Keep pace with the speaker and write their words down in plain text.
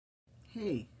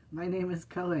Hey, my name is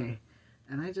Kelly,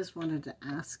 and I just wanted to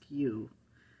ask you,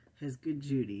 his good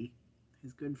Judy,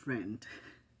 his good friend,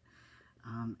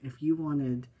 if you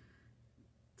wanted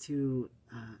to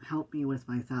help me with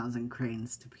my 1,000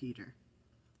 cranes to Peter.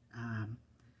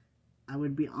 I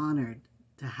would be honored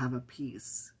to have a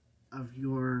piece of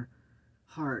your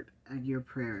heart and your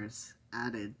prayers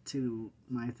added to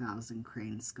my 1,000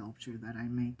 crane sculpture that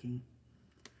I'm making.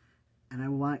 And I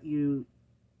want you,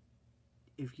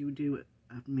 if you do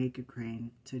make a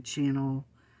crane, to channel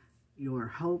your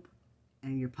hope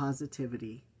and your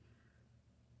positivity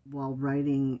while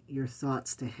writing your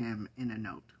thoughts to him in a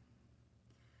note.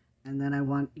 And then I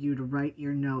want you to write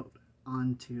your note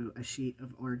onto a sheet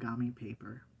of origami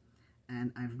paper.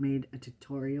 And I've made a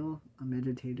tutorial, a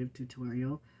meditative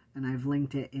tutorial, and I've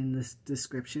linked it in this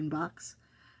description box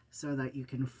so that you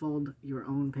can fold your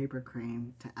own paper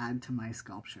crane to add to my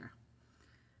sculpture.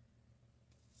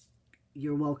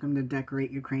 You're welcome to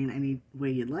decorate your crane any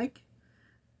way you'd like,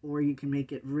 or you can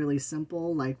make it really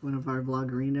simple like one of our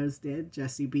vloggerinos did,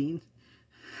 Jessie Bean.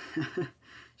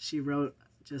 She wrote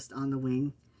just on the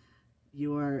wing,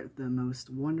 "You are the most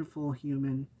wonderful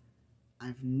human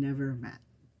I've never met."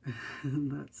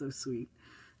 That's so sweet.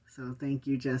 So thank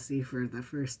you, Jessie, for the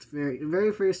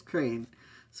very first crane.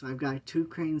 So I've got 2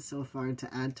 cranes so far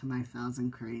to add to my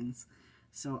 1,000 cranes.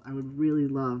 So I would really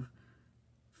love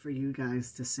for you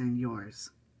guys to send yours.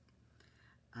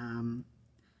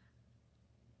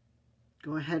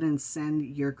 Go ahead and send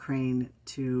your crane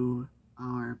to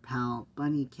our pal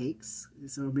Bunny Cakes.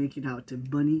 So make it out to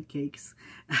Bunny Cakes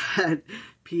at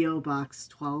P.O. Box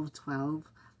 1212,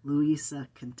 Louisa,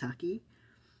 Kentucky,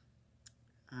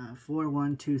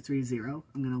 41230.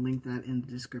 I'm going to link that in the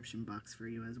description box for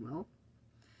you as well.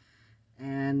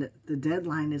 And the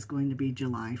deadline is going to be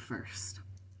July 1st.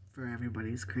 For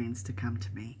everybody's cranes to come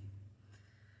to me.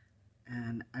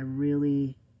 And I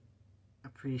really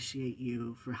appreciate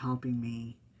you for helping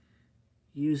me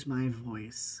use my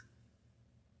voice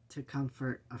to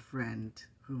comfort a friend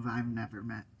who I've never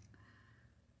met.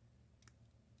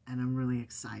 And I'm really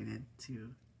excited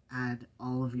to add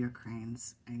all of your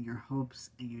cranes and your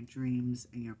hopes and your dreams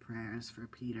and your prayers for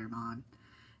Peter Monn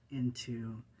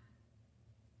into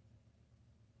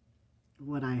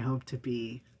what I hope to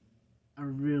be a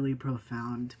really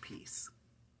profound piece.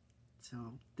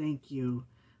 So thank you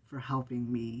for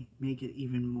helping me make it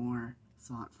even more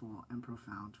thoughtful and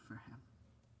profound for him.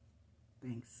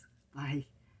 Thanks. Bye.